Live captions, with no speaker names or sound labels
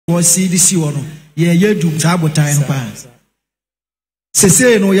was CDC or no. Ye do tabo time pass.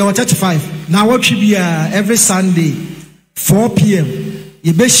 Say no, you're 35. Now what should be every Sunday, 4 p.m.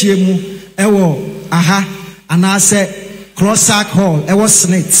 Ye beshiemu, ewo, aha, and I said Crossack Hall, ewo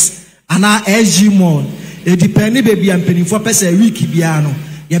Snakes, and I SG Mall. It depends, baby, and penny for person wiki biano,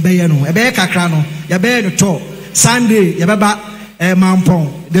 Yabeno, Ebeka Crano, Yabeno talk. Sunday, Yababa.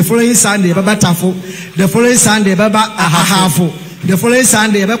 Mampong. The following Sunday, Baba Tafo. The following Sunday, Baba Ahafo. The following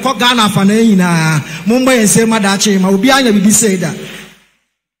Sunday, Baba Ghana Fanena. Mumbai and Sema Daakye. Ubianya will be said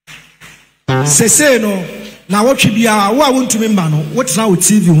that. Say no. Now what should be our want to remember? What's now with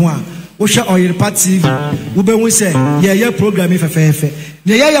TV one? What shall oil part TV? Ube we say, yeah, program if a fair.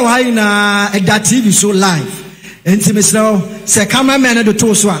 Yeah, why na that TV so live. Intimacy now. Say, cameraman at the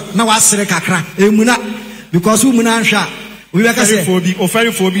Toswa. Now I say, Kakra. Emuna. Because we Munasha. We were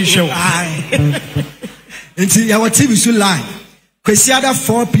very phobia show. Until our TV so live. Kwesiada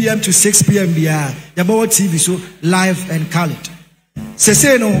 4 p.m. to 6 p.m. Yabo TV so live and colored.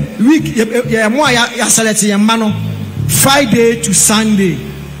 Say no week ya mo ya select ya mano Friday to Sunday.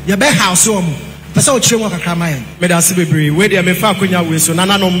 Ya be house o mo. Pesa o chire mo kakra man. Me da se bebre. We dey me fa akonya we so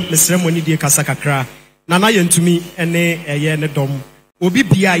nana no mesrem oni die kasa kakra. Nana yentumi ene eye ne dom. Obi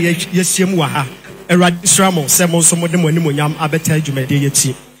bia ye hiem wa ha. Eradisramo semo so modem ani monyam abeta dwumade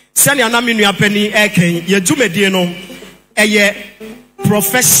yeti sene ana menu apani eken ye dwumade no eye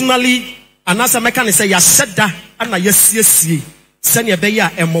professionally anasa meka ne say ya seda ana yesiesie sene be ya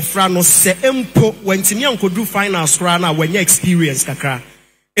emofra no se empo wantimi ankodu finance kra na wanya experience kakra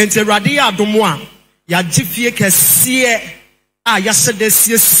enti rade ya adomo a ya gifie kese a ya seda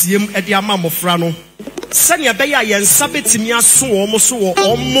siesiem e de ama mofra no sene be ya yensa betimi aso omo so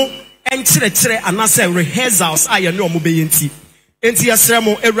omo enchire anase rehearsals aye no mobeyenti enti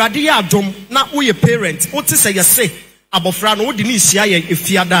yesremo ewrade ya adom na wo ye parent wo te say yese abofra no wo de ni hia ye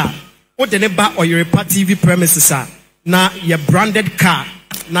efiada wo de ne ba Oyerepa TV premises a na ye branded car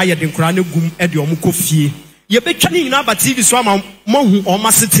na ye de nkura ne gum e de omukofie ye betwa ni nyina ba TV so ama mohu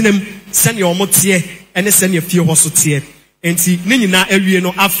omasetenam sene omote ene sene fie ho so te enti ni nyina awie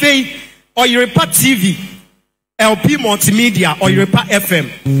no afei Oyerepa TV LP Multimedia Oyerepa FM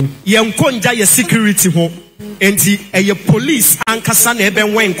yenkonja ye security ho enti eye police ankasa na ebe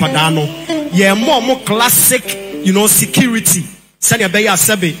wen kwada no ye mo classic security sane be ya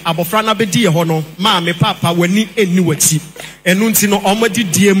sebe abofra na be die ho no ma me papa wani eni wachi enu nti no omadi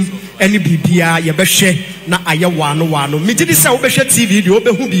diem eni bibia ye be hwe na aye wano megidi se wo be hwe TV de wo be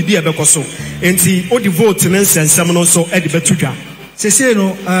hu bibia e be koso enti odi vote ne nsensem no so e de betudwa sese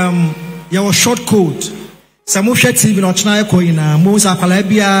no ye was short code Samu TV no china ko ina Musa kwala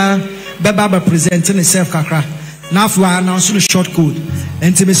bia beba presenting itself kakra na afwa na so short code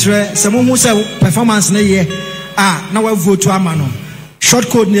enti mesre samu Musa performance na ye na we vote ama no short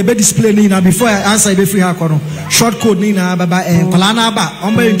code ne be display ni na before answer be free ha ko no short code ni na baba kwala na ba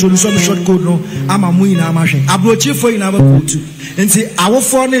on be introduce some short code no ama mu ina ama hwe abrochi fo ina ba vote enti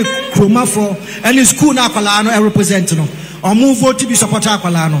awofo ne kroma fo any school na kwala no represent no omu vote bi support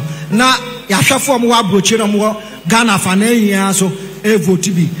akwala no na ya hwefo mo wa broche no mo Ghana fa na ehia so e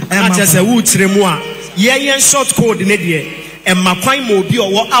vote bi e ma se wo tiremu a ye short code ne de e makwan mo bi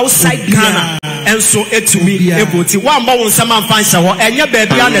owo outside Ghana enso etumi e vote wa mba won sama mfa nse ho enye ba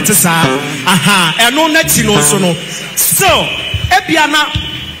bia na te saa aha eno na ti no so no so e bia na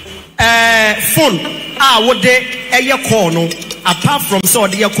phone wo de eye call no apart from so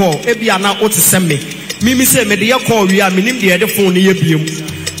de call e bia na o te seme mimi se me de call wi a minim de de phone ye biem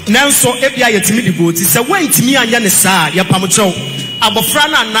nanso ebia yetimi di boti se wantimi anya ne saa ye pamcho abofra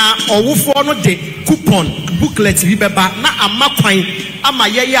na owufo no de coupon booklet bi beba na amakwan ama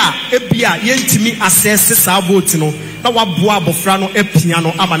ye ya ebia yentimi access saa vote no na waboa abofra no epia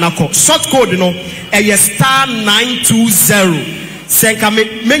no ama nakọ short code no eye star 920 senka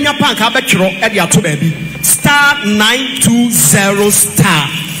menya panka abetwero e de ato ba bi star 920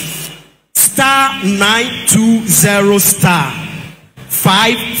 star 920 star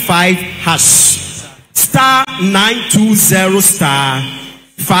 55 hash star 920 star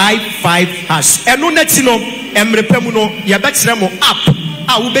 55 hash eno nati no emrepemu no ye bekyere mo app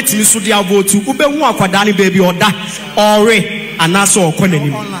a wo betimi so dia vote wo be hu akwada ne baby oda ore anaso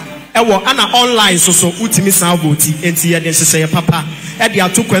okonanim ewo ana online so utimi san vote enti ye de sese papa e de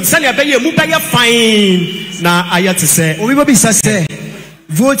atokwan se ne be ye mu be ye fine na ayete se obi bo bi sase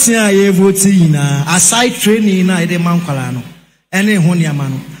voting a ye vote ina aside training na e de mankwala no ene honiama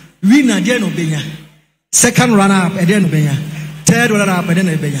no winner de no benya second runner up e de no benya third runner up e de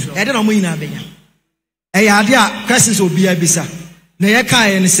no benya e de no mo ina benya e ya de a questions obi abisa na ye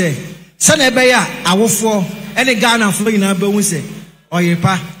kan se na ebe ya awofo ene Ghana fo ina be hu se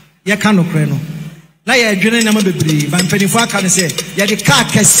Oyerepa ye ka no kre no na ye adwene na ma bebre ba mpanifo aka ne se ye de car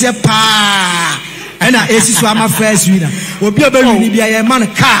kese pa na esi so ama first winner obi obewini bia ye man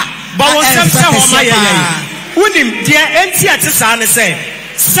car ba won sem ho ma ye unim de enti ate sa ne se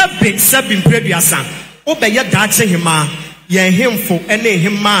sabi mpreduasa obeye Daakye hemaa ye hemfo ene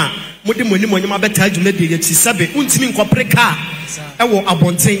hemaa mode moni monyama beta adwuma de ye ti sabe untimi nkopre car ewo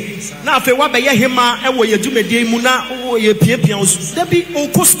abonten na afi wa beye hemaa ewo ye dwumade mu na ye piapia osu da bi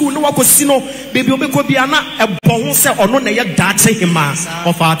o school no wakosi no bebi obekọ bia na ebo ho se ono na ye Daakye hemaa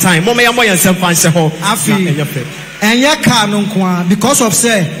of our time mo me ya moye nsem fan se ho afi enye car no nko because of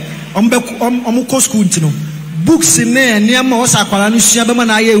say omko school ntino books ne niam o sakwala no sua be ma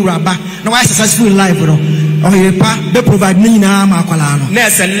na ye uraba na why successful in life no oyepa be provide ni na ma akwala no na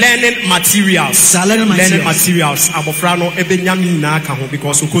say learning materials abofra no ebenya ni na aka ho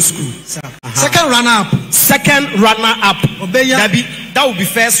because oko school second runner up obeya that will be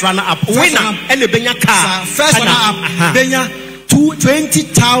first runner up winner and ebenya car first runner up benya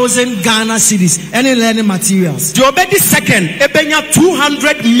 20,000 Ghana cedis any learning materials the obedi second ebenya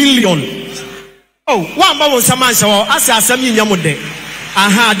 200 million. Oh, one more saman so as asami nyamode.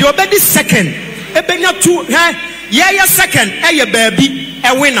 The obedi second. Ebenya two yeah second baby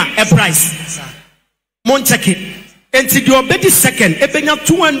a winner a prize. Moncheki. And the obedi second ebenya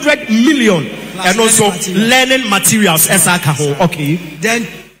 200 million and also learning materials as okay. Then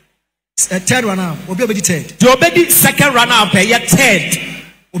third runner obedi third. The obedi second runner up third.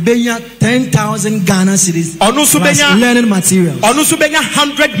 Obenya 10,000 Ghana cedis. Onusu benya learning materials. Onusu benya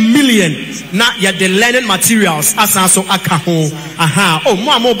 100 million. Na ya the learning materials asanso akaho. Oh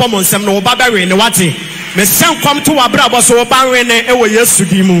mo amobo monsem no oba bare ne wate. Me sen kwam to wabra boso oba re ne ewo Yesu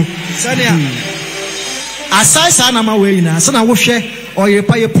di mu. Sania. Aside sa na ma we na so na wo hwe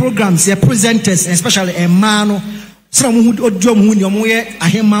oyepa ye programs ye presenters especially a man no so na mo odwo mo ni omo ye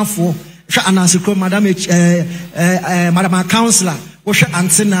ahemafo hwe anansiko madam counselor Washa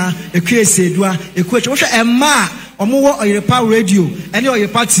Antina, a Sedua, a coach, Washa Emma, or more or your power radio, and your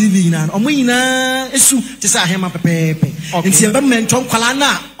part TV, and Omina, Esu, Tisahema Pepe. And see a man, Tom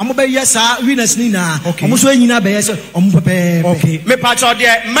Kalana, Omobayasa, Venus Nina, okay, Muswina Bayasa, Ompepe. Okay, me part of the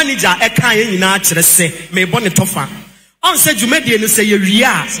manager, a kind in arch, say, may bonnet tofa. On said you made the say,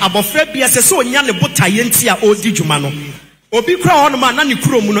 yeah, about Frebia, so young a botayentia or Dijumano. Obi crown man, and you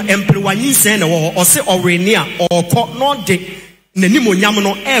cromuno, emperor, when you send or say, or Renia, or court not de. Nenimo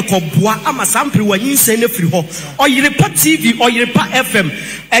nyamono eko boa ama sampre wanyi sene firi ho oyirepa TV oyirepa FM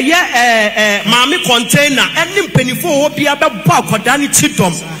maami container enim penifo ho bia bebo akoda ne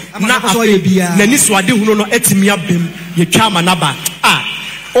chidom na nani soade hunu no etimi abem ye twa manaba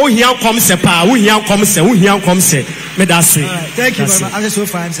ohia kom se pa ohia kom se me da say thank you very much so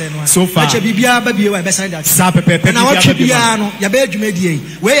far I'm saying one so far ache bibia ba biye we be sign that sa pepe na watch bia no ya be adwumadie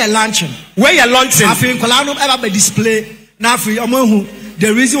we ye launching afin kola no e ba display now for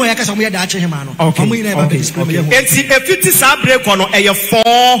the reason why I can say Daakye hemaa no. Okay. It's if it is a break on 4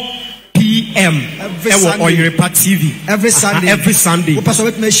 p.m. every Sunday. TV. Every Sunday. Every Sunday. We pass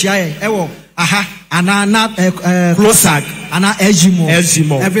with me share. Ana closer. Ana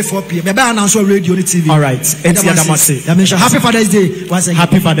Ejimo. Every 4 p.m. We be announce on radio and TV. All right. Happy Father's Day. Once again.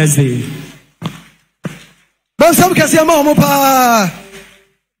 Happy Father's Day. The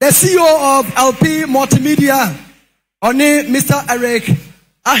CEO of LP Multimedia. Oni Mr. Eric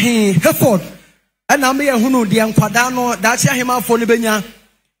Ahin Heford and I may hunu the Anquadano, Daakye hemaa for Libenya.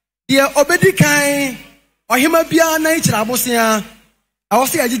 Dear Obedi Kai or Hima Bia Nature Abosia, I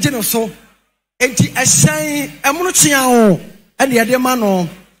was the agent so. Enti a shine a monochiao and the Ademano.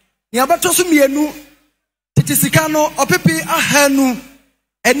 Niabatosumienu Titisicano or Pepe Ahanu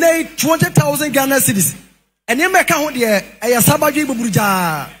and 20,000 Ghana cedis. And you make out there a Sabaji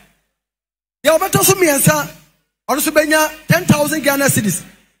Buja. Yabatosumiansa. Also, 10,000 Ghana cedis.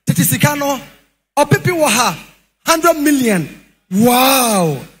 Titisicano, or Pepe Waha, 100 million.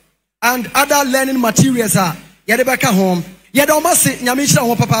 Wow! And other learning materials are Yadebaka home. Yadomasi,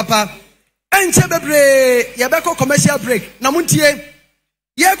 Yamisha, Papa. And Chebebre, Yabako commercial break. Namuntie,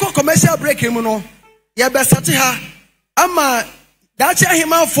 Yako commercial break, Emuno. Yabasatiha, Ama, Daakye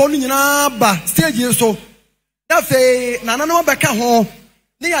hemaa phone in ba stage so. Dafe, Nanano Baka home.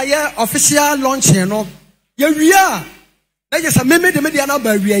 Near official launch, you know. We are. That is a meme the media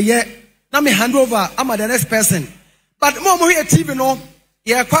number we are yet. Now me hand over. I'm the next person. But more here TV no.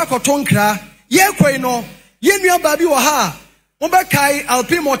 Ye kwako tonkra. Ye kwe no. Ye nwa babi waha. Mba kai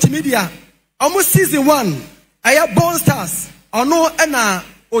LP Multimedia. Almost season 1. Aya Born Stars. Ono ena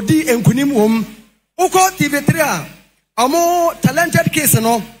odi enkunim wom. Uko TV3. Amo talented case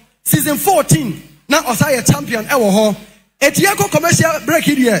no. Season 14. Na osaya champion ewo ho. Etiako commercial break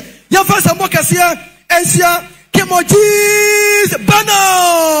here. Your first and workers here, Ensia, Kimojis,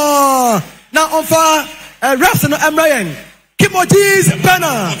 Banner. Now on fire, Raps and Emrayan. Kimojis,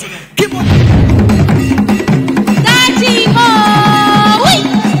 Banner. Daakye,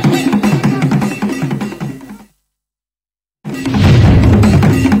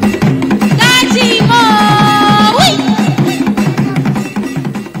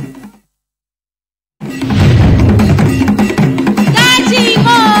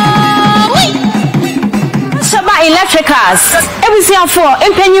 electricals. Ebusiafo,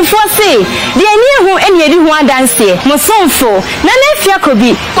 empenyimfo say, de ani hu eni edi hu adanse, mosomfo, na nafia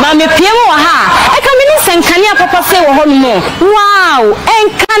kobi, ma mepiem wo ha. E ka mini senkane papa say wo hono. Wow,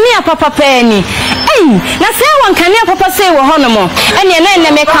 enkane papa pa ni. Na say wankane papa say wo hono mo. Ene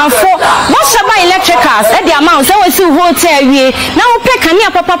na me kanfo, wo shaba electricals, e de amount say wo si hotel wie. Na wo pe kane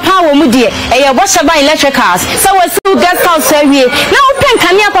papa pa wo mu de, e ye wo shaba electricals. So wo si guest house wie. Na wo pe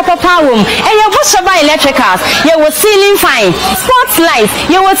kane papa pa wo mu, e ye wo shaba electricals. Ye was ceiling fine, sports lights,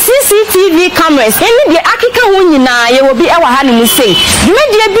 ye was CCTV cameras, and the Akika Wunina, ye will be our honeymoon say. You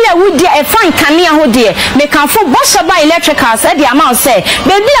may be a wood dear, a fine cania ho dear, make come for Boshaba electricals at the amount say,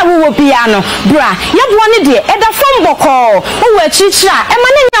 baby, I will piano, bra, yet one dear, at the phone boko, who were chicha, and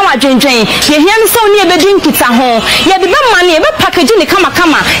money now at Jane, ye hear me so near the drink it's at home, ye be money, but packaging the kama,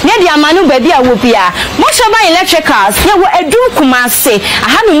 near the Amanu baby, I will be a Boshaba electricals, ye were a Hall-Kumasi,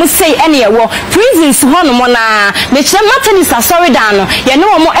 I hadn't say any war, freezes honomona. Me chere maternity sorry down ye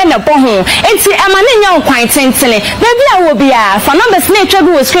no mo enebo ho enti amane nya nkwan tentene baby a wo bia fa numbers na etwa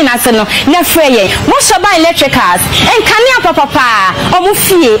bi wo screen ase no na frɛ ye mo shaba electricals enkane apapa omo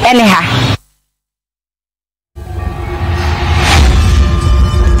fie ene ha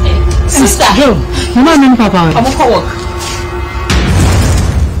sister yo mama and papa omo ko work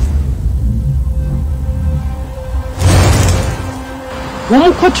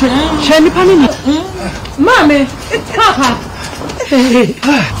womo ko hwe nipa ni Mommy, Papa. Me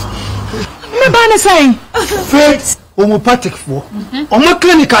bana saying. Faith, homeopathic for. Omo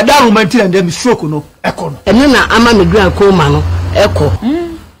clinic ada romantic and dem stroke no. Eko no. Eno na ama me dua ko ma no. Eko.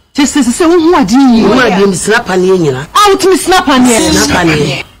 Se wo hu ade yi. Wo ade mi snapper ne nyina. Ah, utimi snapper ne. Snapper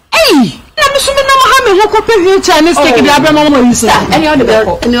ne. Hey! Na bisu me na mo ha me ho ko pe Chinese take the abra mo use. Any other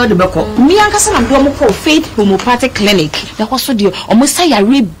beko. Me ankasa na do mo ko Faith Homeopathic Clinic. Da ko so de omo say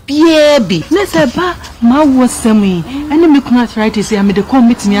yare biebi. Na se ba ma wo sam yi. Ene me kuna arthritis ya me de come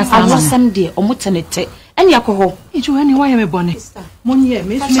meet ni asa ma. Awosam de omo tenete. Ene akoho. Eju ene wa ya me bone. Monye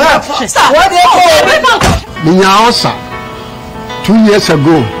me Me nya osa 2 years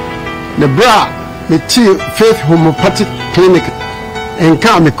ago. The bra me Faith Homeopathic Clinic and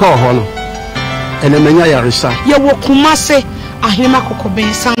come me call hono. And menya yarisa ye wo Kumasi ahema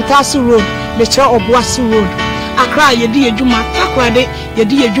kokoben Santasi Road meche Obuasi Road Accra ye di edwuma takrade ye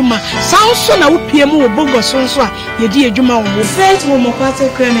di edwuma sanso na wopie mu obogo sonso a ye di edwuma wo Faith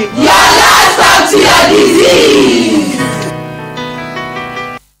Homeopathic Clinic your last stop to your disease.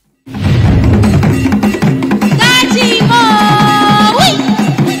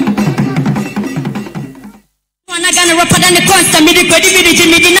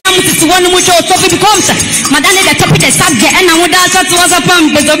 Madame the topic the subject and I would also to us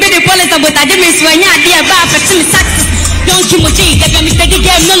upon the obedient police about I didn't miss when you dear bar for success. Don't you much get me steady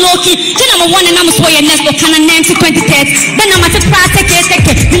game no loki. Then I'm one and I'm so your next or can 90-20 tests. Then I'm at a practice take.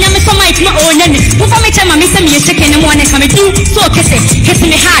 When I'm so much my own and who for me tell my miss me chicken and one and come do so kiss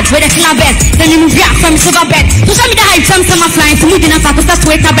me hard with a club bed. Then you move from sugar bed. So some the hype some summer flying to moving up to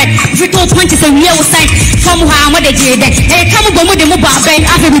sweat a bed. If you told 20 some real side from how I'm they did. Hey, come go with the mobile bed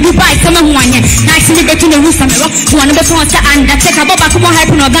after we do buy some one. Nice to get to the roof and rock. One of the phones and that take a bob back from hype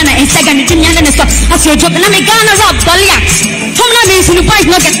no Ghana and second it's in and stuff. As your job and I'm a Ghana rob Dolly. Come now, means in the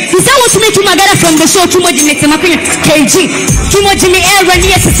bike nugget. He said, what's me to my better from the show too much in it. KG, too much in the air when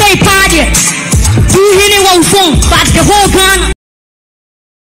he has to say party. Do you really want phone? But the whole Ghana.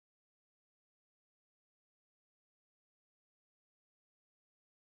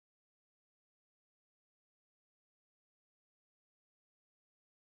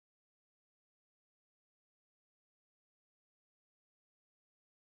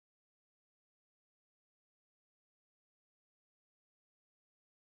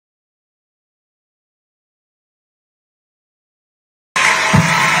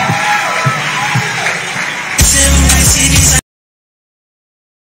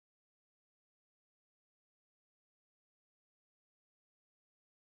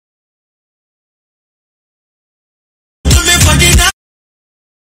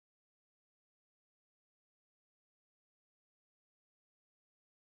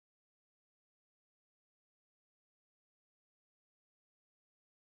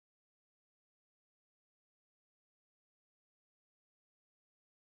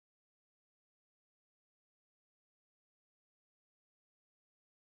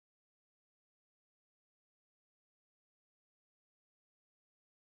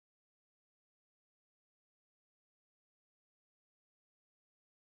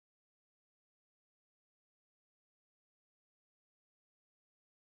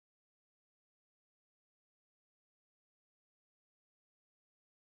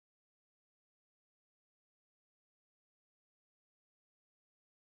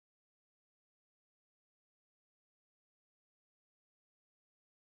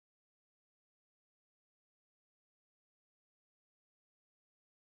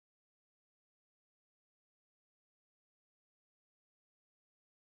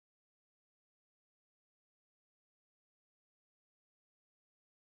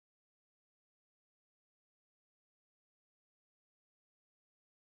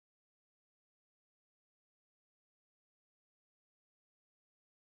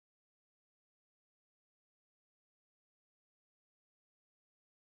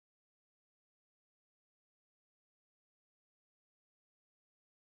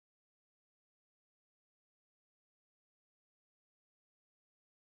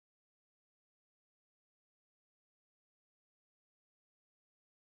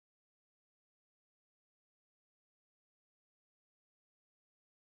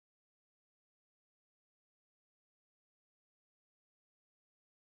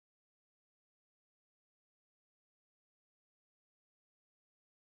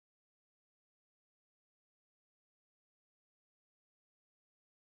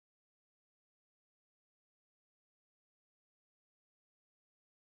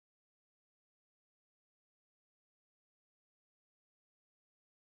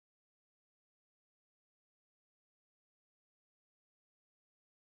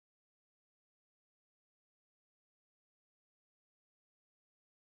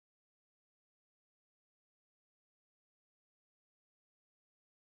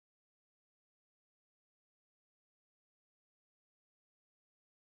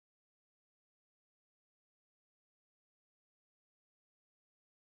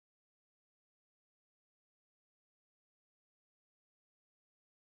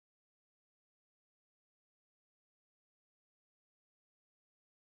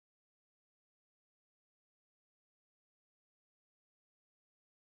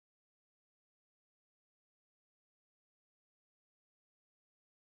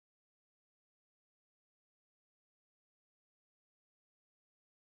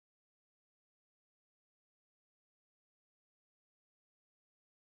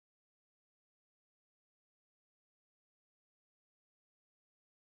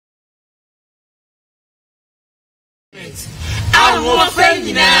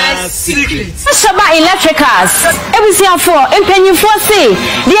 Shaba Electricals. Ebusia for empenyu for say.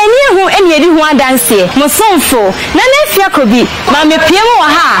 The eni hu eni edi hu adanse. Mosonfo. Na nefia kobi. Ma me piemu wa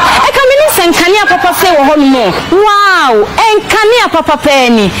ha. E kamini senkania papa se wo hono. Wow! Enkania papa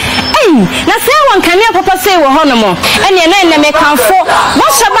peni. Hey, na se wankania papa se wo hono mo. Eni na me kanfo. Bo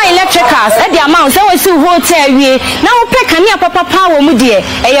Shaba Electricals e di amount se wo si hotel wie. Na wo pe kania papa pa wo mu de.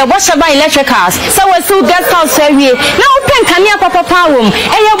 E ye Bo Shaba Electricals. Se wo si guest house wie. Na wo pe kania papa pa wo mu.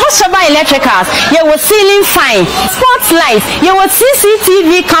 E ye Bo Shaba Electricals. Ye wo ceiling fine. Sports light. Ye wo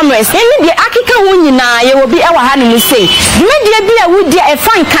CCTV cameras. Eni de akika ho nyina ye wo bi e wa ha ne mu sei. Media bi a wo de e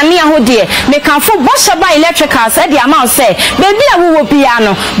fan kania ho de. Me kanfo Bo Shaba Electricals e di amount say. Baby a wo bia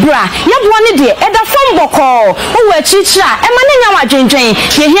no. Bra, ye bo ne de e da fom boko. Wo achichira e ma ne nya wa dwendwen.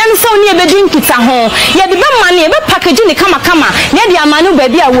 Ye hia no so ne e bedi nkita ho. Ye de be ma ne e be package ne kama kama. Ne de amanu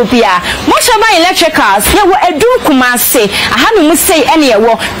baby a wo bia. Bo Shaba Electricals ye wo adum Kumasi. Aha no mu sei ene ye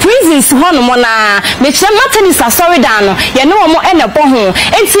wo prisons ho no mo na. Me kire maternity sorry dan no. Ye no mo ene bo ho.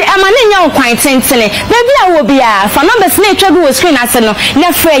 Enti ama ne nya nkwan tentene. Baby a wo bia. Fa numbers na etwa bi wo screen ase no.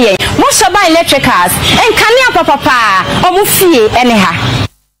 Na frɛ ye. Bo Shaba Electricals. Enkane papa. Omo fie ene ha.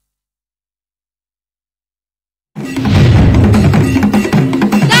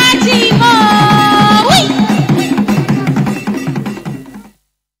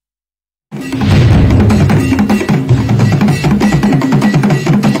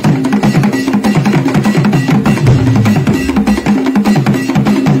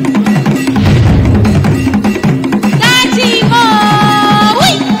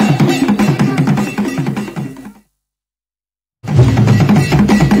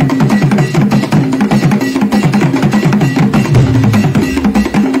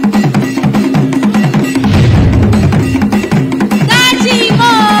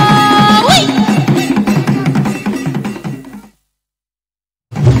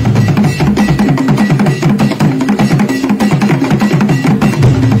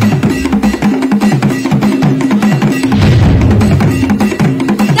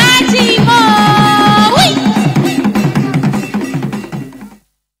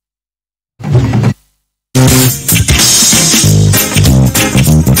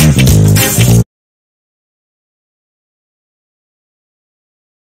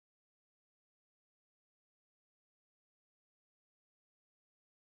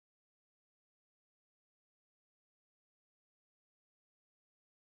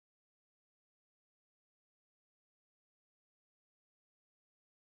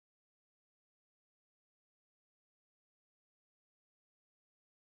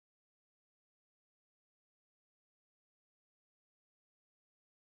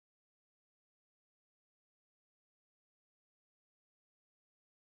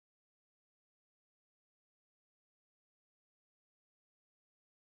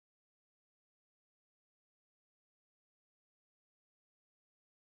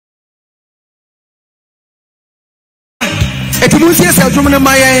 Etumusi ese adwumne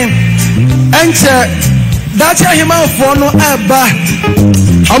mayen enche Daakye hemaa fo no aba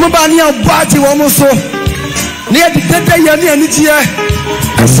omoba ne abati wo mo so ne edidede ya ne anitie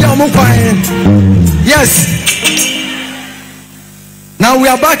ase omokwan. Yes, now we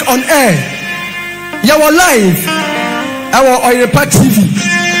are back on air. You are live our Oirepa TV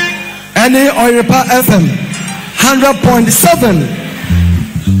and Oirepa FM 100.7.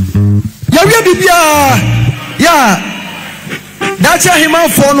 Ya bibia ya Daakye hemaa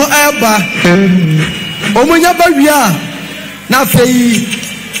fo no aba omunya bawia na fei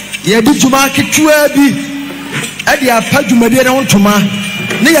ye di juma ketua bi e di apa jumadi na wontoma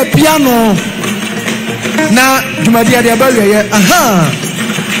ne ya piano na jumadi ya bawia ye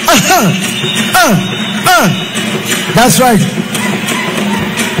that's right.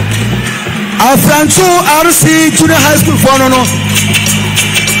 Our Franco RC Junior High School for no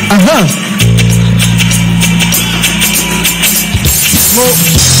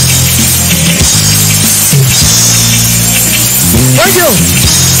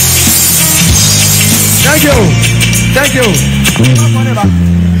Thank you.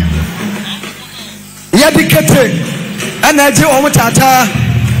 Yadikete energy omutata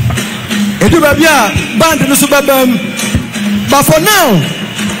edu babia band no so babam, but for now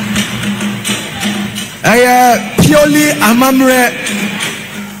purely amamre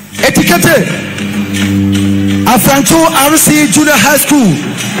etiquette Afranto RC Junior High School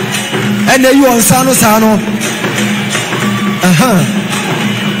and you on Sano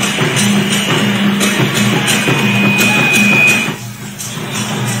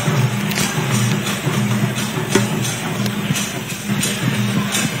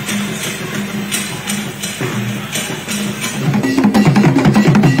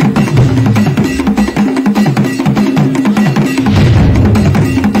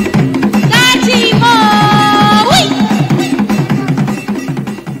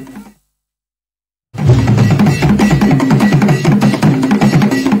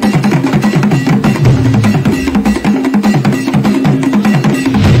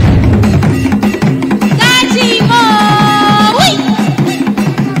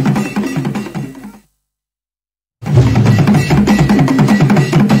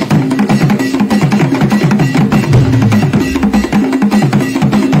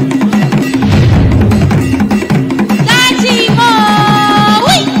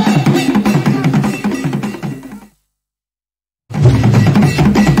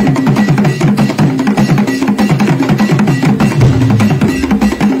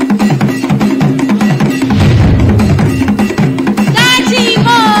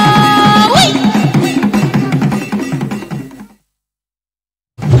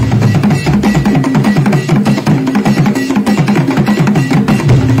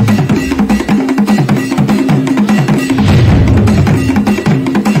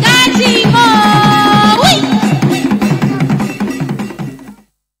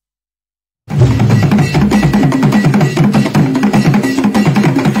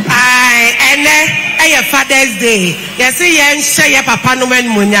birthday. You see, you share your papa no man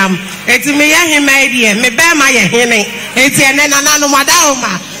munyam. It's me, him, my dear. Me bear my henny. It's an anano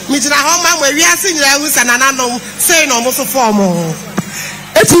madama. Mr. Homa, where we are seeing the house and anano saying almost formal.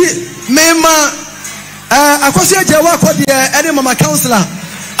 It's Mema. I was here to work with the Edinburgh councillor.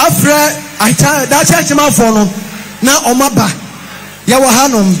 After I tell that church my phone now on my back.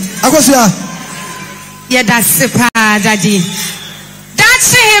 Yawahanum. I was here. Yeah, that's super, Daddy.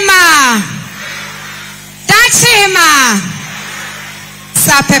 That's him. That's him.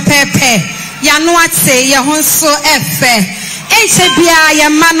 Sa Prempeh. Ya no ate ye honso efe. Enche bia ye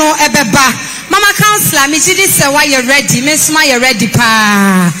mano ebeba. Mama councillor, me jidi say why you ready? Me sma you ready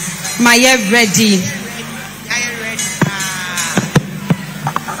pa. My you ready.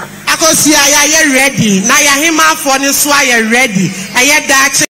 Akosi ya ready. Na ya hima for ni so ya ready. Aye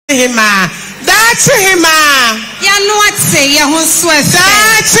daakye hima. Daakye hima. Ya no ate ye honso efe.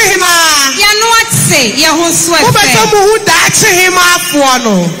 Daakye hima. Ya no ate ye honso efe. Mo be so mu hu daakye hima afo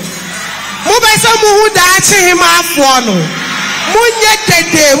no. Mo be so mu hu daakye hima afo no. Munye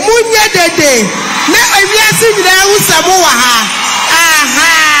dede. Na ewiase nyina hu samu wa ha.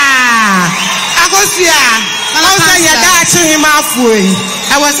 Aha. Akosi Osa ya daakye hima afo yi.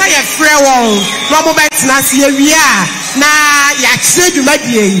 I was say a free one. No mo bet na se awia na ya kire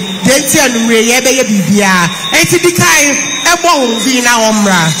dwumadie yi. Den ti anumre ye be ye bibia. Enti dikai ebo wo bi na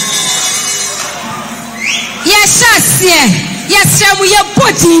omra. Yes, mu ye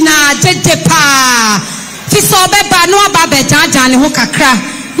body na dede pa. Fi so be ba no aba be janjan ne ho kakra.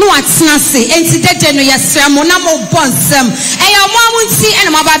 No atena se. Enti dede no yesra mu na mo bonsem. E ya mo amunti ene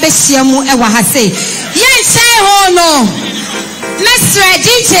mo ba be hia mu e wa ha se. Ye nhyai ho no. Mr.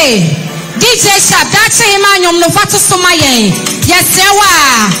 DJ Sharp, that's him and your Novato Somaye. Yes, sir.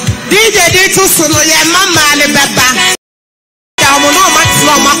 DJ did to Solo, yeah, Mamma and Baba. I'm not much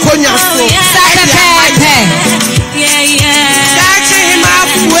from Maconia. Yeah. That's him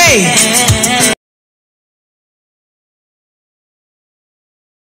halfway.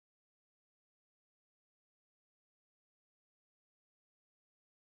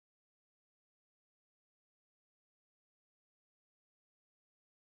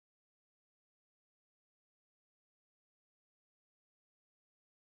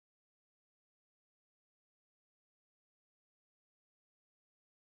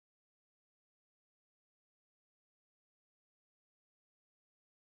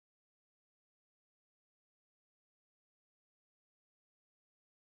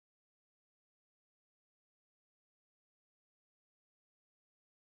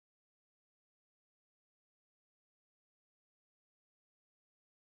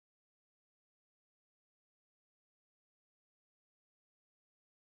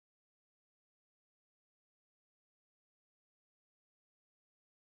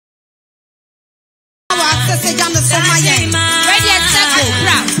 Ready and set go,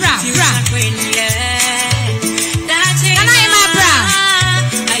 bra.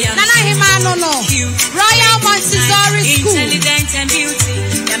 Nana hima no. Royal Montessori School.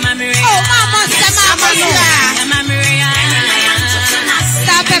 Oh, Mama.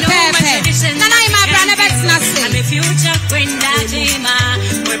 Stop Prempeh. Nana hima bra never snatch. I'm a future queen, Dajima,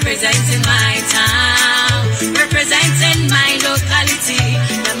 representing my town, representing my locality.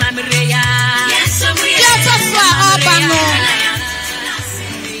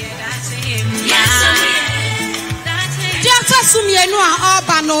 Sumienu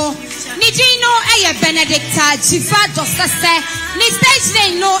Obano, Nijino Eye Benedicta, Jifa Dostase, Ni stage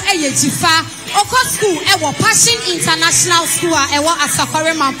name no Eye Jifa, Oko School, Ewo Passion International School, Ewo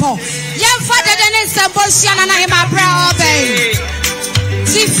Asakore Mampo. Yen father than Sabosian and I am a brow obey.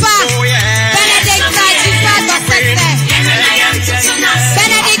 Jifa, Benedicta, Jifa Dostase.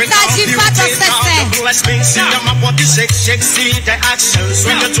 Benedicta, Jifa Dostase.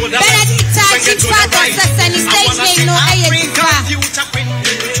 Benedicta, Jifa Dostase, Ni stage name no Eye Jifa.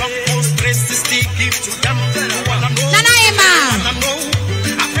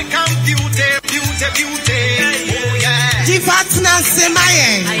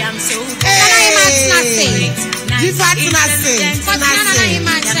 I am so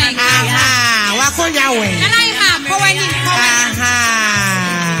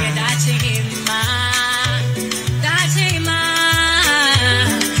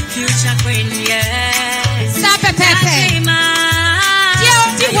future queen, yes.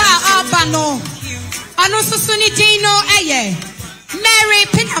 Mary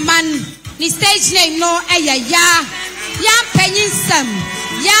Pinaman, ni stage name no Aya Yam Penyinsam.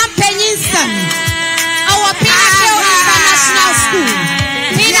 Our Pinnacle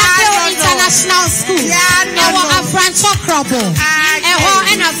International School. Our Afrancho Crobble.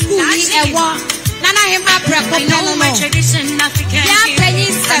 And a school, Nana hema preko peno my tradition African. I'm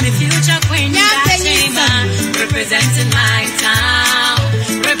the future queen. Representing my town,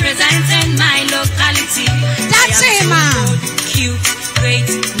 representing my locality. That's hema. Cute, great,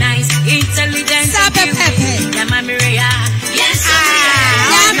 nice, intelligent. Prempeh. Yamamiria. Yes.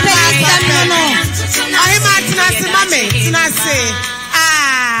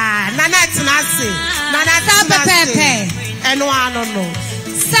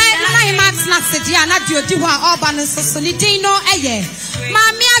 Say na Max na sedia na di odi ho a oba no so ni din no eye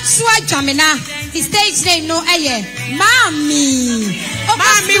mami atu adwamena the stage name no eye mami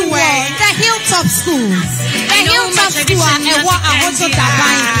we the hilltop school e wa ahoto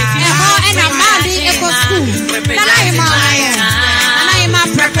daban e ho e na mami e ko school na hima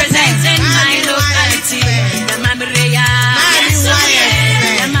representing my locality. Yamamiria.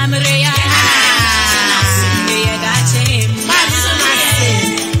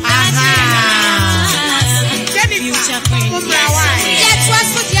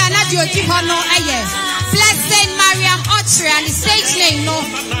 Blessed Mariam Otri and the stage name no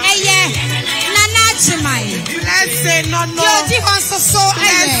Nana Chimai. Blessed no Yodi Honso so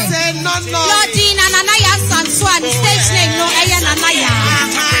blessed no Yodi Nana Yansan and the stage name no Nanaya.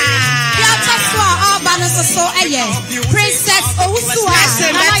 Yataswa Albanos so Princess Owusua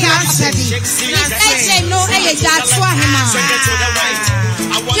Nanaya Papi. The stage name no Yatswa Hema.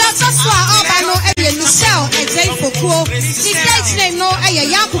 Yataswa Albano Michelle Ejay Foko. The stage name no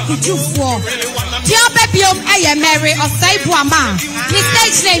Yaku Kujufo. Dia babyom Mary of Saibuama. The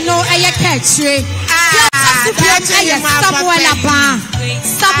stage name no Ketri.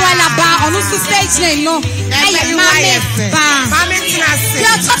 Samuel Aba on the stage name no Mami Ba.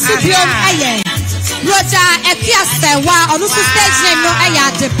 Dia Tasubiom Roger Ekiasewa on the stage name no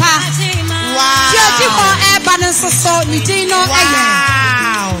Depa. Dia Diko Balance so Nidino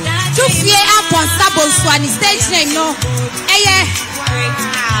Tufie upon Sabo Swani stage name no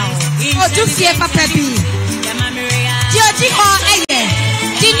Tufie Papa B. Jodi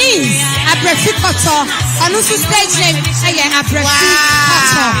Denise Abrefikoto on the stage name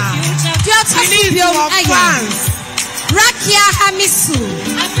Abrefikoto. Jotibio Rakia Hamisu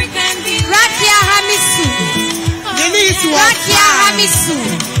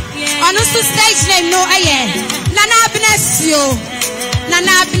on the stage name no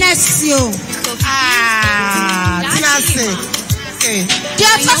Nana Abnesio.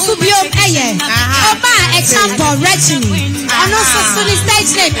 Jotibio Oba example Reggie on also the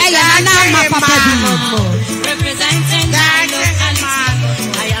stage name Nana Papa B. Representing my locality.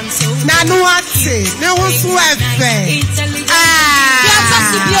 I am so Nanuate, no one's welfare.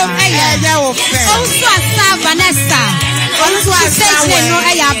 Also Vanessa. Also stage name no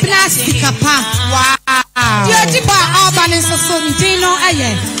plastic pa. Wow. Diodiba Alban and Sosonino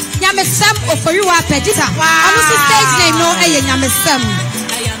Yamesam for you are pedita. Also stage name no Yamesam.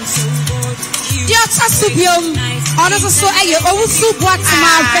 Diota Subium. Also so Owusu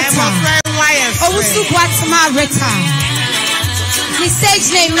Guatama Reta. Owusu Guatama Reta. The stage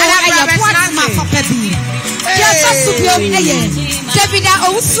name no Guatama Papa B. Diota Subium Davida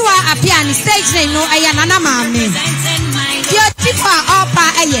Owusua appear the stage name no Nana Mami. Diotipa Opa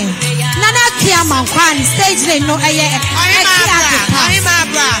Nana Kiama Kwan stage name no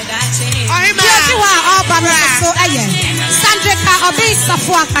Diotiwa Opa so Sandrika Obe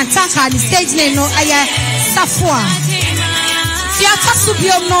Safua Kantaka the stage name no Safua. Diota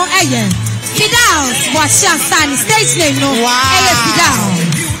Subium no Fidal Washan San stage name no Fidal.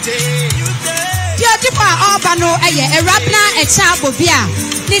 Diotipa Opa no Rabna Echabo Bia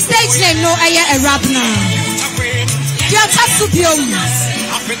the stage name no Rabna. Diota Subium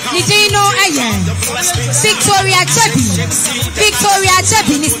Nidino Victoria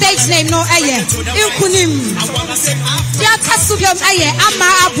Chebi the stage name no Inkunim. Diota Subium Ama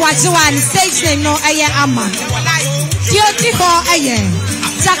Abuajua the stage name no Ama. Diotiho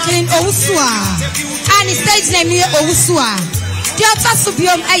Jacqueline Owusua and the stage name Owusua. Diota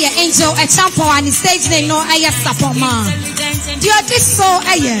Subium Angel Echampo and the stage name no Sapoma. Diotiso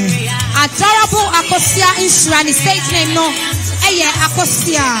adorable Akosia Insurance the stage name no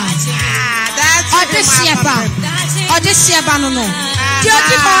Akosia. Odeshieba no.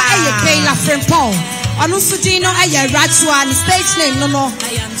 Diotiko Kayla Prempeh. Onusudino Rajua the stage name no.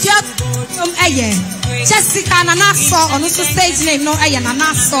 Jessica Nanaso onusu stage name no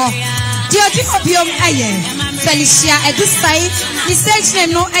Nanaso. Diotiko Biom Felicia Edusai the stage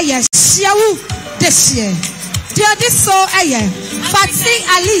name no Shiawu Deshie. Diodiso Fatsi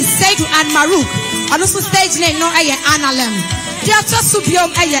Ali Seidu and Maruk onusu stage name no Analem. Diota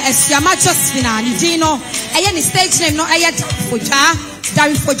Subiom Esiama Josephina Nidino the stage name no Fuja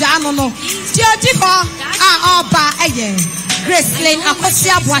Dari Fojano no. Diodiko Oba Gracelyn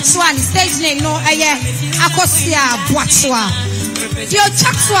Akosia Boatswa, stage name no Akosia Boatswa. Dio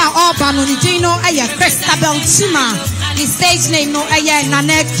Chakswa Oba no Nidino Christabel Chima, the stage name no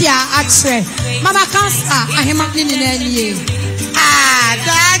Nanekia Atre. Mama Kansa Ahema Nini.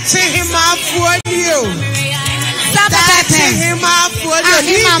 That's him up for you. That's him up for you.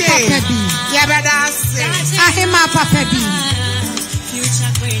 Ahema Papebi. Yeah, but that's Ahema Papebi.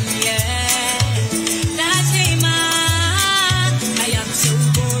 Future queen, that's him. I am so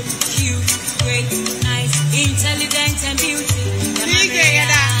good, cute, great, nice, intelligent, and beauty.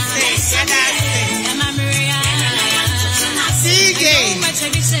 CJ,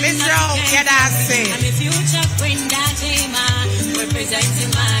 Mr. I'm a future queen, that's him.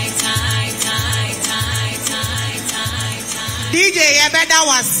 Representing my time. DJ, I better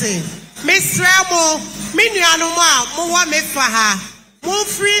was say, Miss Ramo, Minianuma, Moa Mefaha, move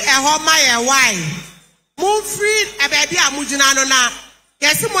free a home my wife. Move free a baby Amujinana.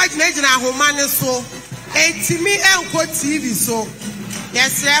 Yes, so much legend a woman so. A Timmy and TV so.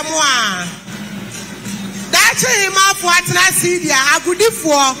 Yes, Ramo. That's him up what I see there. I could do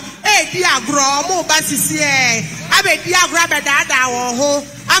for a dear grow more basis. I bet dear grab a dada or home.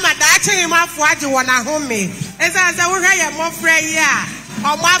 I'm a Daakye him up what you want to home me. As I will have more prayer.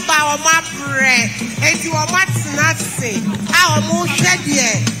 Or my bow or my prayer. And you are what's nothing. Our more shed ye.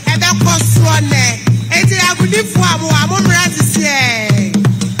 And that costs one day. And I could live for more. I'm on Razis.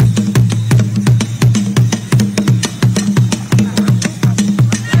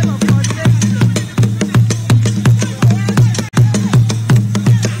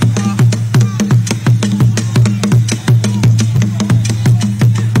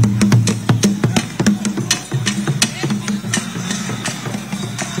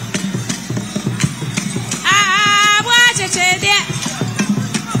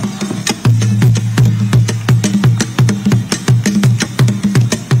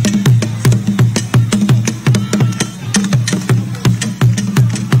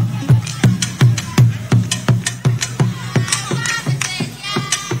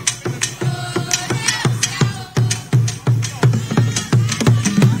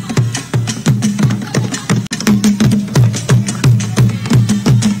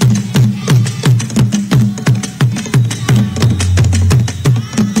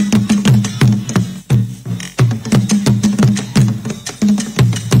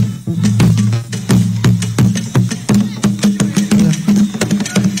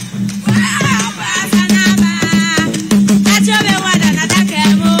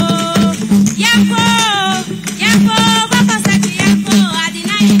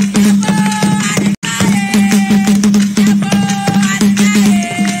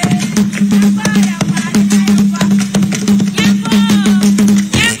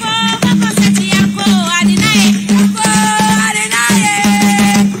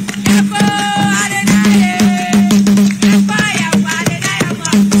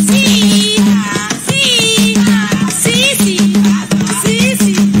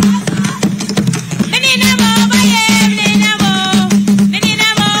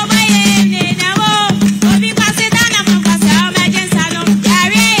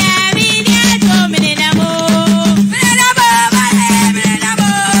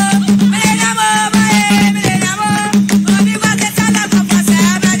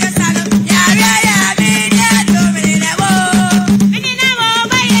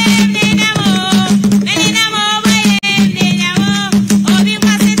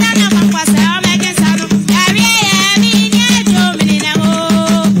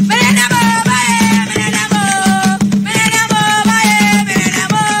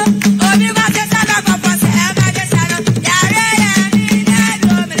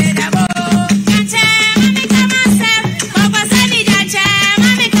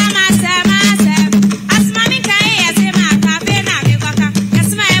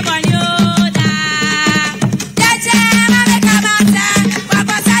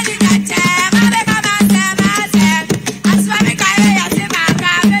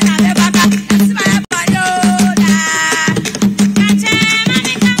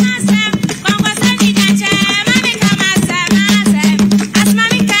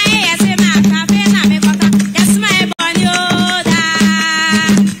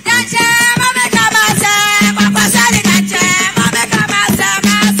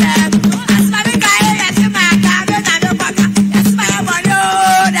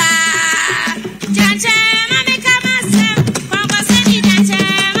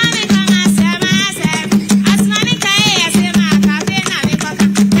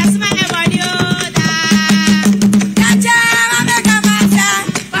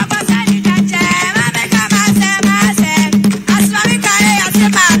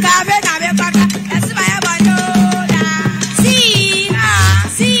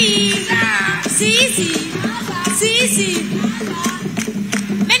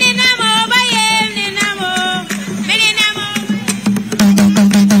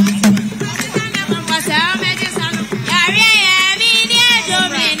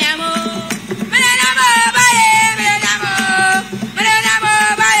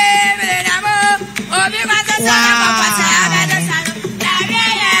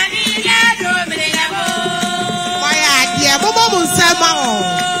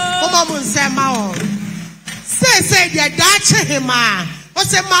 sema say the Daakye hemaa o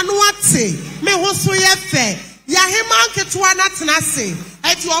se manuate me ho so ye fe ya hemaa ketewa na tenase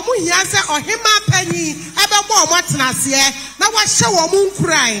eti omo hia se ohema panyi ebebo omo tenase na wa hye wo mu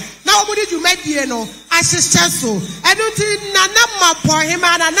nkuran na omo di dwumadie no ahyehye so enunti na mapo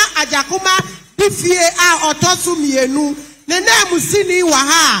hemaa na ajakoma difie a otoso mienu ne na musini wa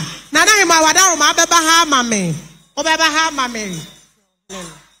ha na hemaa wada ma beba ha mame obeba ha mame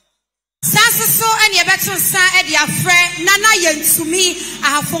Sanso and Yabeton San Edia Fre, Nana Yentumi, I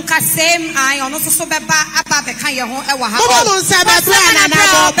have Funka same, I on also so beba about the kind of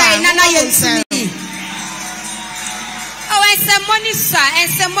Nana Yentumi. Oh, and some money, sir,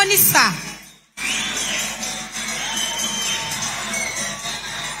 and some money, sir.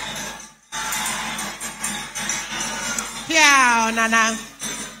 Yeah, Nana.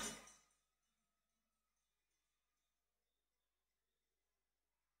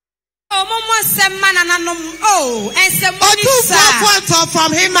 Oh, Mama said, man, oh, and some money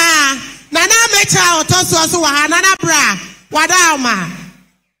from him, Nana Mecha or Tosso, Nana Bra, Wadama.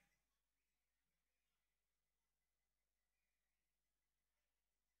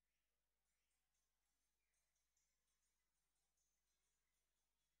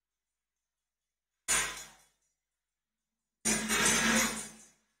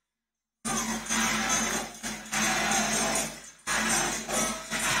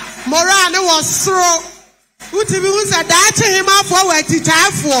 Moran was throw. Utibi was a Daakye hemaa for where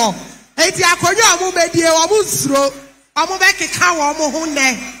teacher for. Eti akonyo amu bedie amu throw. Amu beke kawo amu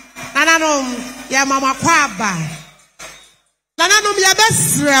hunde. Nananom ya mama kwaba. Nananom ya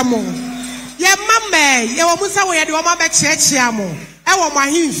besremo. Ya mama ya amu sa wo ya de amu be chiachia mo. E wo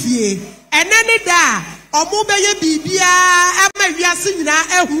mahimfie. Enene da amu be ye bibia ama wiase nyina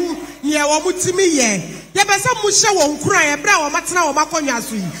ehu ne e wo mutimi ye. Ya besa mushe wo nkura ye bra wo matena wo makonwa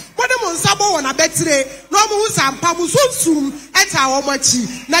so yi wode mo nsabo wo na betire no mo hu sampa mo sunsum eta wo machi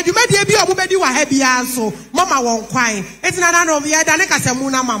na dwumadie bi obo bedi wa ha bia so mama wo nkwan etina na no ye da ne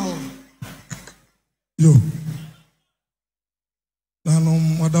kasemu na mamo yo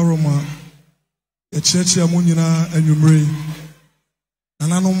nanom wadaroma e chechia mo nyina anwumre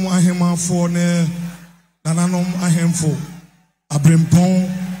nanom ahemafo ne nanom ahemfo Prempeh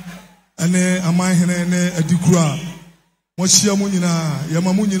ane amahene ne adikura mo hia mo nyina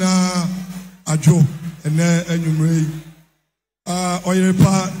yema mo nyina adwo ene anwumre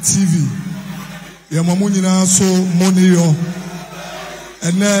Oyerepa TV yema mo nyina so moniyo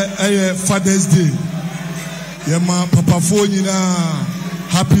ene Father's Day yema papafo nyina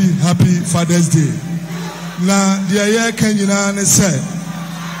happy Father's Day na dia ye kan nyina ne say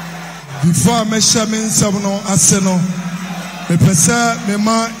before me shamin sabno aseno me pesa me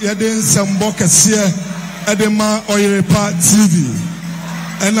ma yede nsambo kese edema Oyerepa TV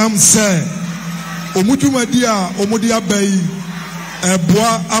enam say omudumadi a omudi abai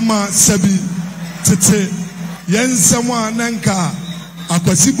eboa ama sabi tete yensam a nanka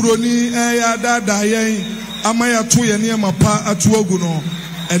akwasibroni ya dada yen ama ya to ye ne mapa atuagu no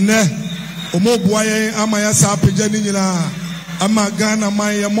ene omoboa yen ama ya sa apagya ni nyina ama Ghana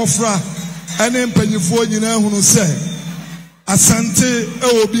man ya mofra ene mpanyifo nyina hunu say asante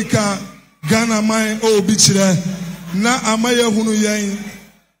obika Ghana man obi kire na amaye hunu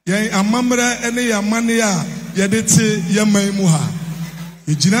yen amamra ene ya mane ya yedete yaman mu ha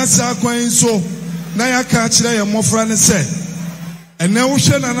ejina sa kwan so na ya ka kire ya mofra ne se ene wo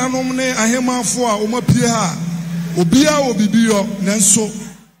hwe nananom ne ahemafo a omapie ha obia obibiyo nenso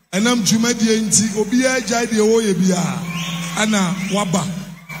enam dwumadie nti obia gyaide wo ye bia ana waba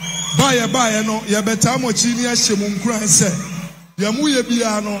baye no ye beta mochi ni ahye mu nkuran se yamu ye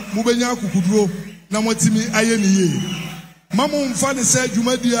bia no mubenya akukuduro na motimi aye ne ye mamu mfa ne se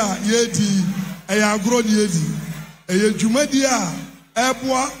dwumadi a ye di eya agro ne ye di eye dwumadi a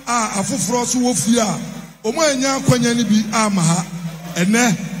eboa a afoforo so wo fi a omo anya akwanya ne bi ama ha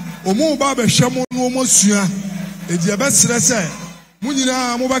ene omo ba be hwemo no omo sua edi ebesere se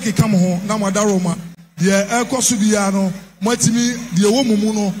munyina mo ba keka mo ho na modaroma de ekoso bia no motimi de wo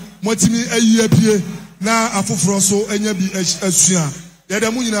mumu no motimi ayi apie na afoforo so anya bi asua yede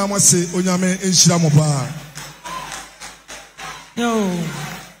munyina mo se onyame enhyira mo ba yo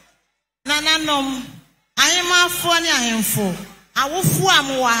nananom ahemafo ne ahemfo awofo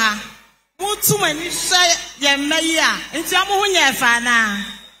amwa ha mutum ani hye ye mayi a enti amo ho nya fa na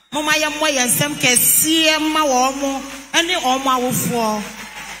mama ye mo ye nsem kese ma wo mo ene omo awofo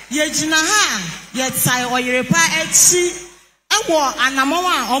ye gina ha ye tai Oyerepa echi ewo anamo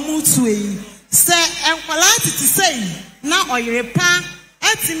a omo tuei se enkwala titi sei na Oyerepa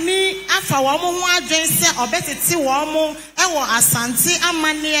etimi afa wo mo ho adwen se obetete wo mo ewo asante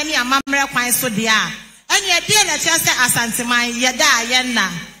amane ne amamre kwan so de a ene de na che se asante man ye da ye na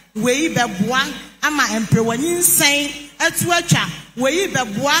wei beboa ama emprewanyi nsen atu atwa wei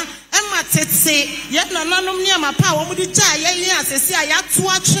beboa ama tete ye nananom ne amapa wo mudi gya ye asese a yato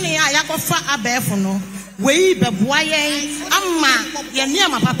atwene a yakofa abefo no wei beboa ye ama ye ne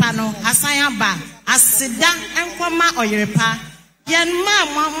amapapa no asan aba asida enkwama oyerepa ye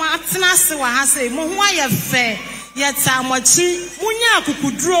mama atena se wa ha se mo ho aye fe ye tamochi munya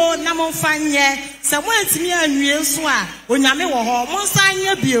akukuduro na momfanye se mo antimi anwie so a onyame wo ho mo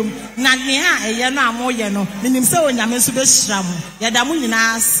nsanye biem na ne a eye no amoye no minim se onyame so be hira mo ye da mo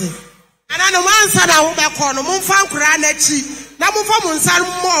nyina ase ana no mansa da wo be ko no momfa nkura na chi na momfa mo nsa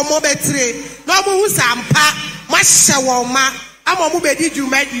mo betire na mo hu sampa ma hye wo ma ama mo bedi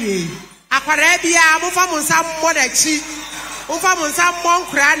dwumadie akwara bia momfa mo nsa mo na chi momfa mo nsa mo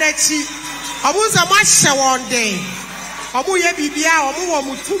nkura na chi Obuza masha wonde. Obu ye bibia omu wo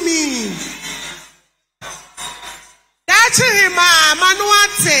mutumi. Daakye hema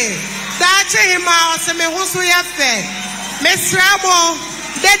manuate. Daakye hema oseme husu yefe. Mesramo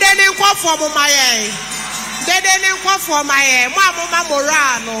dede ne nkwafo mo maye. Dede ne nkwafo maye. Mo amoma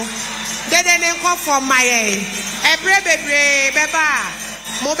morano. Dede ne nkwafo maye. Ebre bebre beba.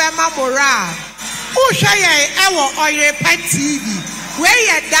 Mo be ma mora. Uhwe ye ewo Oyerepa TV. Where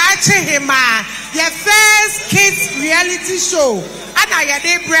you Daakye hema, your first kids reality show. And I had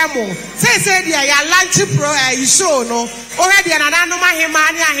a bremo. Say, dear, your lunch pro show no. Already an anoma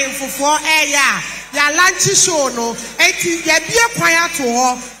hemania him for 4 ya. Your lunch show no. Eti ya be a quiet to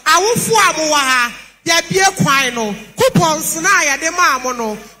her. I will for ya be a quiet no. Coupons na ya de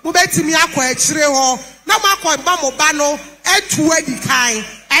mamono. Mubeti mi akwa ho. Na makwa mbamo bano. Etu edi kai.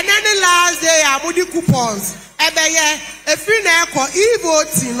 And then the last day I mudi coupons. Ebeye efri na ekọ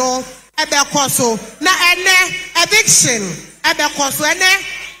evoti no ebekoso na ene eviction ebekoso ene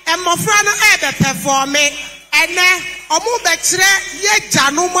emofra no ebe perform ene omu be kire ye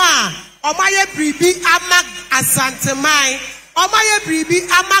janum a omaye bribi ama asanteman omaye bribi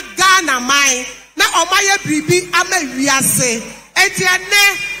ama Ghana man na omaye bribi ama wiase enti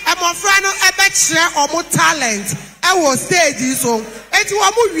ene emofra no ebe kire omu talent ewo stage so enti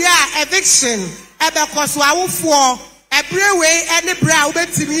omu wi a eviction Ebekoso awofo ebrewe ene bra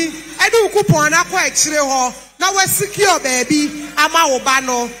obetimi ene coupon akwa akire ho na wasiki baby ama wo ba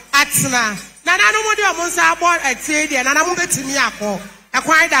no atena na nanu mo de omonsa abo atie de na nanu betimi akọ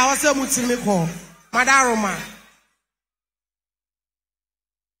ekwan da ho se mutimi ko madaroma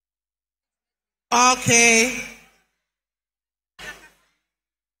okay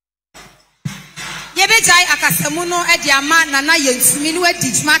Yebejai akasamu no ediama nana yentumi no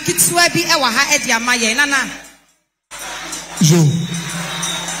adijma kitwa bi ewa ha ediama ye nana Jo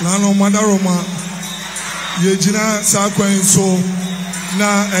nano madaroma yejina sakwan so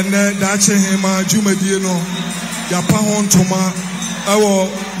na ene Daakye hema dwumadie no yapa ho ntoma ewo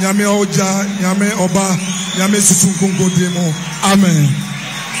nyame oja nyame oba nyame susunkonkodie mo amen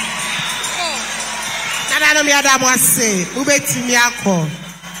nana mi adamu ase ubetimi akọ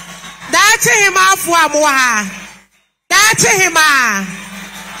Daakye hema afu amoha. Daakye hema.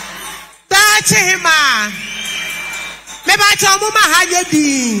 Daakye hema. Mebacha omuma haye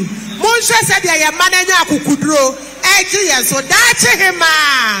di. Munhwe se dia ye mananya akukuduro. Eji ye so Daakye hema.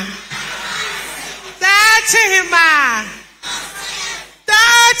 Daakye hema.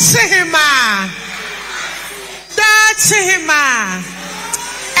 Daakye hema. Daakye hema.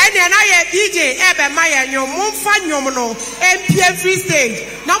 Ene na ye DJ ebe ma ye nyom mumfa nyom no empie free stage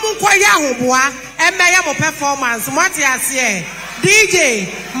na munkoye ahoboa emme ye mo performance mo ate ase DJ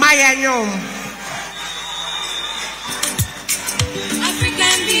ma ye nyom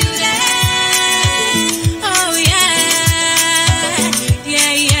African beauty. Oh yeah.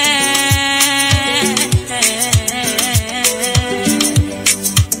 Yeah yeah.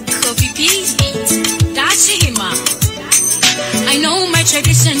 Kobe B's beat. Daakye hema. I know my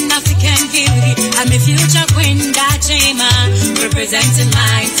tradition, African beauty. I'm a future queen, Daakye hema, representing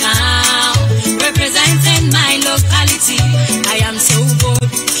my town, representing my locality. I am so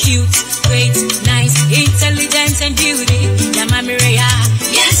bold, cute, great, nice, intelligent and beauty. Yamamireya,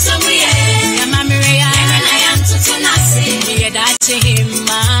 yes, so we are. Yamamireya, and I am Tutunasi. Yeah, Daakye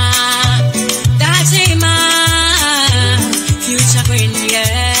hema, Daakye hema, future queen,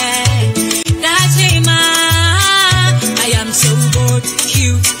 yeah, Daakye hema. So bold,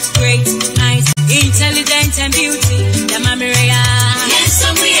 cute, great, nice, intelligent and beauty. Yamamireya, yes, so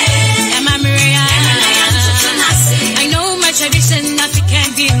we are. Yamamireya, I know my tradition,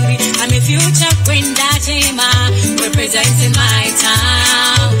 African beauty. I'm a future queen, Daakye hema, representing my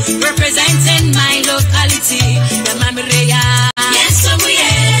town, representing my locality. Yamamireya,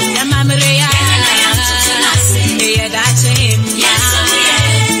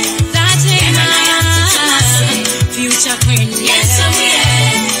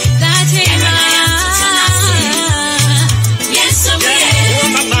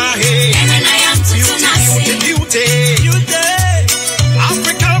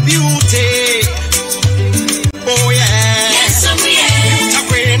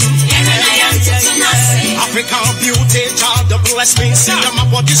 child that bless me. See my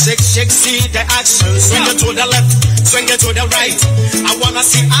body shake, see the action. Swing it to the left, swing it to the right. I wanna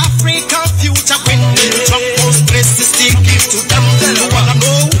see African future winning. Trump those places, still give to them. You wanna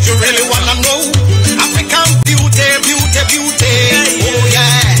know, you really wanna know. African beauty, beauty, beauty. Oh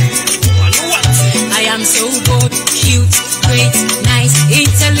yeah. I am so good, cute, great, nice,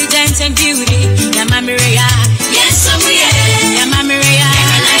 intelligent and beauty. Yeah, Maria. Yes, I'm here. Yeah, Maria.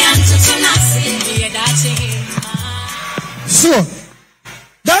 And I am Tutunasi. Yeah, that's him. So,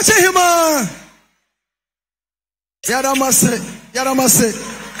 that's him. Yaramase.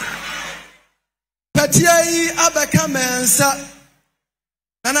 Patiai abeka mensa.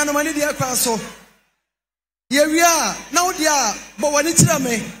 Nana no mani dia kwaso. Ye wia na wo dia bo wani tira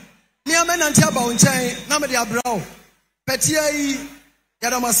me. Ni amenante aba wo nchen na me dia brawo. Patiai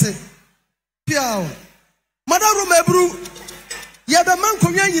yaramase. Piao. Madaru mebru. Ye be man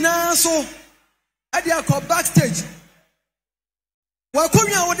konwa nyina so. Ade akọ backstage.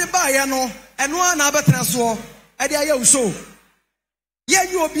 Wakonwa wo de ba ye no eno na abetena so. Ade aye wo show. Ye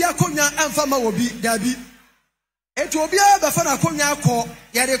yu obi akonwa amfa ma obi dabi. Etu obi aba fa na akonwa akọ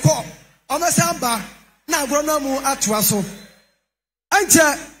ye de kọ. Omasamba na agro mu atoa so.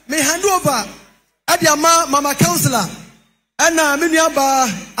 Anche me hand over ade ama mama counselor. Ana me nuaba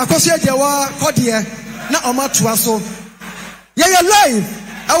akoso ajewa kodie na omatoa so. Ye live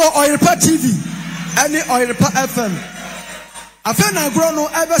our Oilpa TV and Oilpa FM. Afena agro no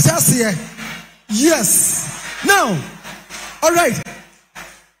ever say yes. Now, all right.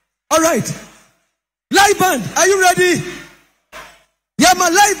 Live band, are you ready? Yeah, my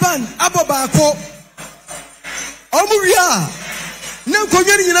live band, Abobako. Omuria. Nem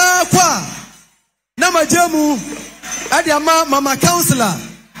konyeni nyina kwa. Na majemu adiama mama counselor.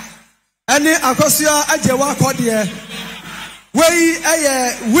 Ene akosua ajewa kodie. Wey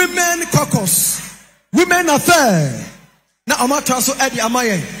women caucus. Women affair. Na omatoa so edi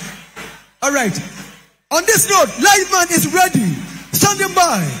amaye. All right. On this note, live man is ready, standing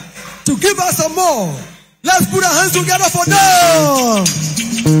by to give us some more. Let's put our hands together for them.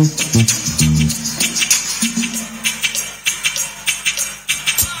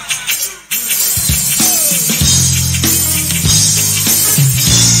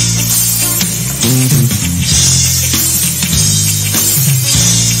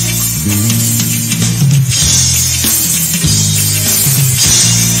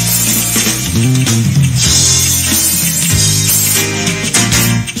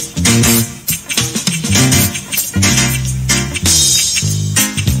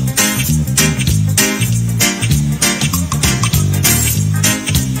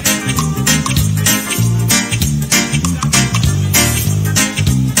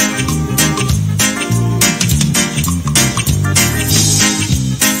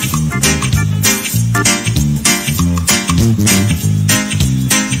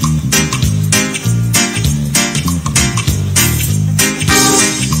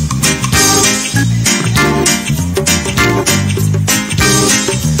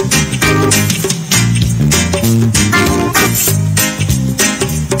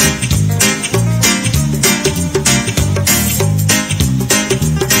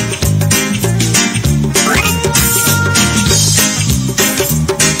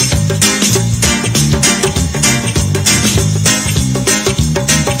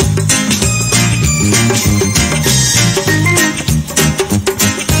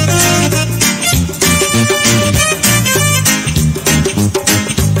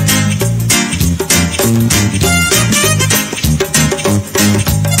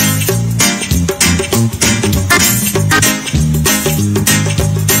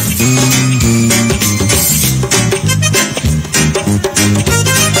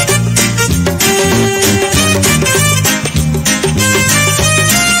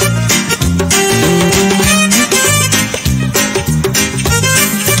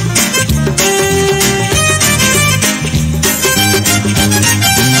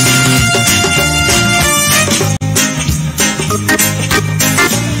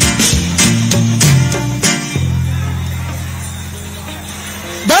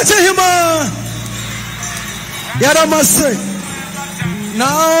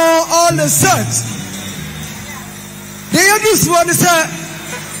 Now all is set. The youngest one is a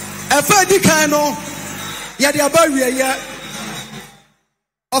Fedi Kano, Yadiabaria,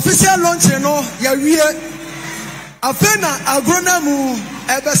 official launch, Yaria, Afena Agronamu,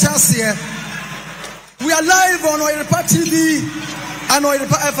 Ebesasia. We are live on Oilpa TV and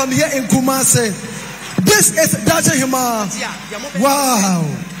Oilpa FM here in Kumasi. This is Daakye Hemaa. Wow.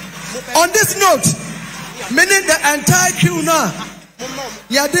 On this note, meaning the entire crew now,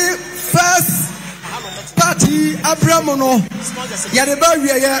 yeah, the first party Abramo no Yadeba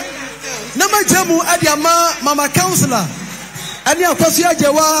Wiya Nama Jamu Adiama Mama Councillor Ania Kosia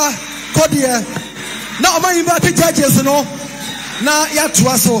Jawa Kodia na Oma invite judges no na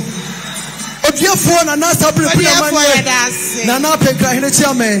Yatuaso Odiafo na Nasa Prempeh na na Pekra Hene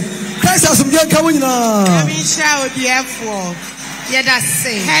Chairman Christ asumje kawo nyina Abisha Odiafo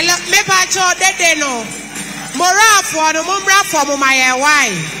Yedase hello me ba cho dede no Mora for no mumra for my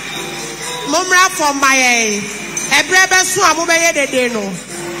why Mumra for my Ebrebe so amubeye dede no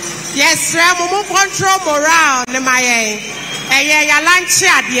Yes mumu control morale ne my eye ya lanche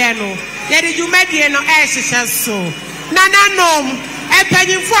ade no ye de dwumade no ehyehyɛ so nana nom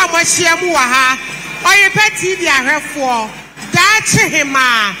epanyimfo amahia mu wa ha oyepe TV ahwefo Daakye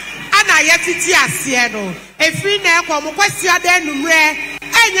hemaa ana ye titi ase no efiri na ekɔ mo kwasi ada numre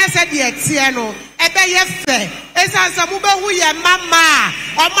enye se de etie no ebe ye fe esansa mu behu ye mama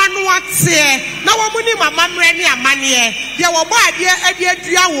omanu ate na wo mu ni mama mre ni amane ye wo bo ade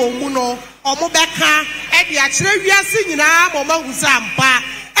adua wo mu no omo beka e de akire wiase nyina mo mahusa ampa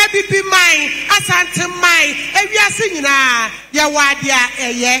ebibi man asante man ewiase nyina ye wade a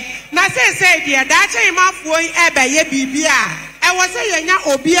eye na se de Daakye hemafo ebe ye bibia I was saying,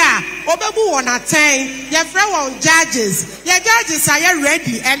 Obia, Obebu on a time, your friend on judges, your judges are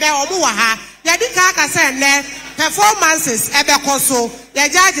ready, and they're Omuaha, Yadika send performances, Ebecoso, your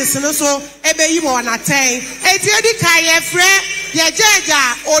judges and also Ebe on a time, Etiodika, your friend, your judge,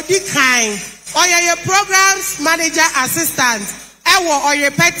 Odikai, or your programs manager assistant, or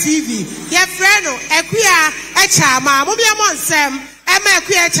your pet TV, your friend, Equia, Echama, Mubia Monsem, Emma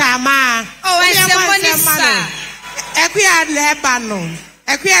Equia Chama, Equia Lebano,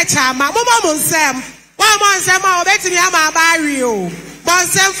 Equia Chama, Mama Monsem, one Monsem, I'll bet me I'm a barrio.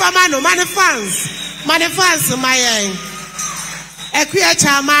 Monsem Famano, Manifans, my Equia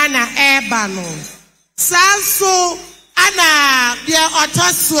Chamana, Ebano. Sanso, Anna, dear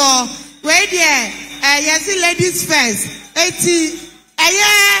Otoso, wait there, yes, ladies first, 80,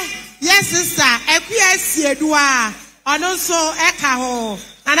 yes, sister, Equia Siedua, and also Ekaho.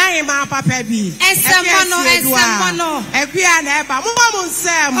 And I am a papa be. Esemono. Equia neba. Mama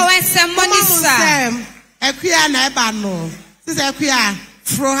Monsem. Oh, Esemoni Sam. Equia neba no. This Equia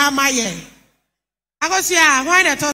Frohamaye. I go see why the